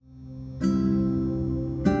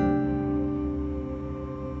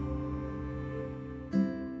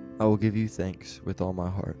I will give you thanks with all my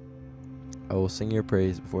heart. I will sing your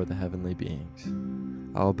praise before the heavenly beings.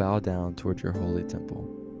 I will bow down toward your holy temple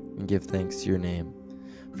and give thanks to your name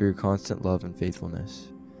for your constant love and faithfulness.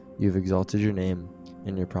 You have exalted your name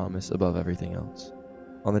and your promise above everything else.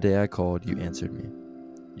 On the day I called, you answered me.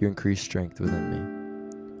 You increased strength within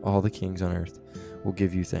me. All the kings on earth will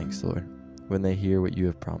give you thanks, Lord, when they hear what you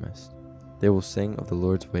have promised. They will sing of the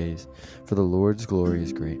Lord's ways, for the Lord's glory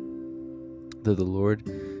is great. Though the Lord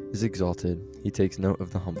is exalted, he takes note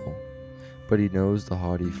of the humble, but he knows the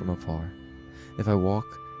haughty from afar. If I walk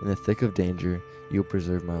in the thick of danger, you will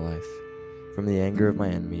preserve my life. From the anger of my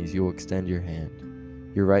enemies, you will extend your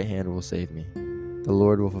hand. Your right hand will save me. The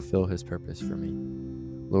Lord will fulfill his purpose for me.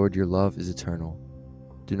 Lord, your love is eternal.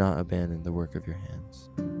 Do not abandon the work of your hands.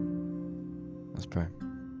 Let's pray.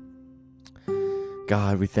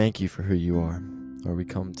 God, we thank you for who you are. Lord, we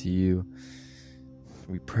come to you.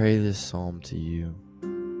 We pray this psalm to you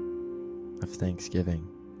of thanksgiving,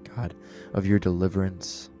 God, of your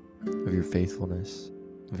deliverance, of your faithfulness,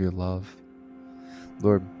 of your love.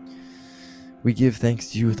 Lord, we give thanks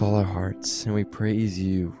to you with all our hearts, and we praise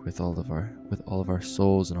you with all of our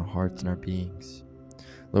souls and our hearts and our beings.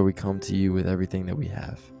 Lord, we come to you with everything that we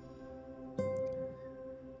have.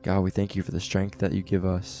 God, we thank you for the strength that you give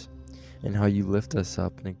us and how you lift us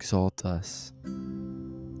up and exalt us,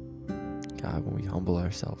 God, when we humble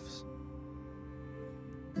ourselves.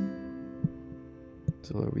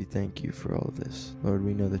 So, Lord, we thank you for all of this. Lord,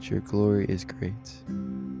 we know that your glory is great,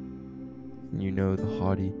 and you know the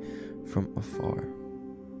haughty from afar.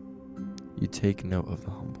 You take note of the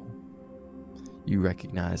humble. You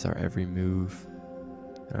recognize our every move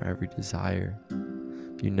and our every desire.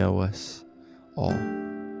 You know us all,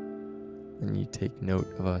 and you take note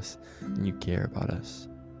of us, and you care about us.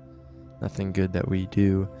 Nothing good that we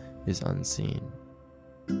do is unseen.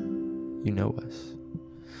 You know us,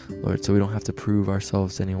 Lord, so we don't have to prove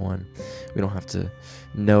ourselves to anyone. We don't have to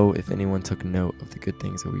know if anyone took note of the good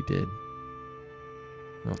things that we did.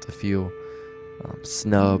 We don't have to feel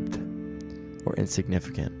snubbed or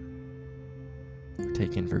insignificant or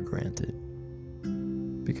taken for granted,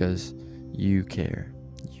 because you care.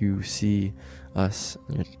 You see us,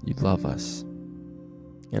 you love us.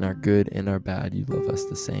 In our good and our bad, you love us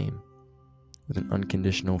the same, with an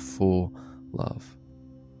unconditional, full love.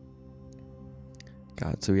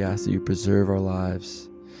 God, so we ask that you preserve our lives,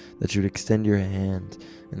 that you would extend your hand,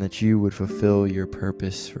 and that you would fulfill your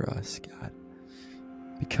purpose for us, God,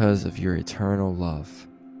 because of your eternal love,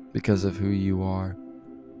 because of who you are,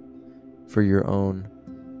 for your own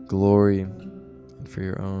glory and for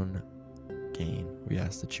your own gain. We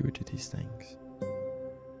ask that you would do these things.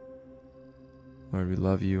 Lord, we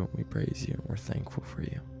love you, we praise you, and we're thankful for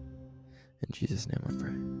you. In Jesus' name I pray.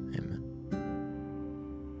 Amen.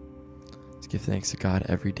 Let's give thanks to God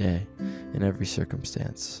every day, in every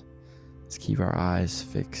circumstance. Let's keep our eyes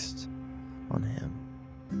fixed on him,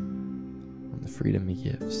 on the freedom he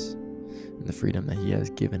gives, and the freedom that he has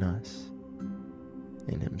given us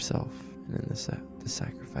in himself and in the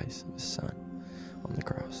sacrifice of his son on the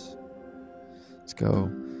cross. Let's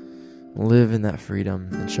go live in that freedom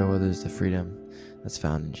and show others the freedom that's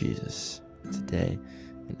found in Jesus today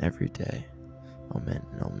and every day. Amen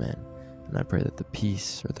and amen. And I pray that the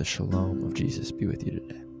peace or the shalom of Jesus be with you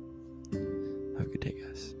today. Have a good day,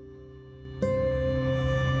 guys.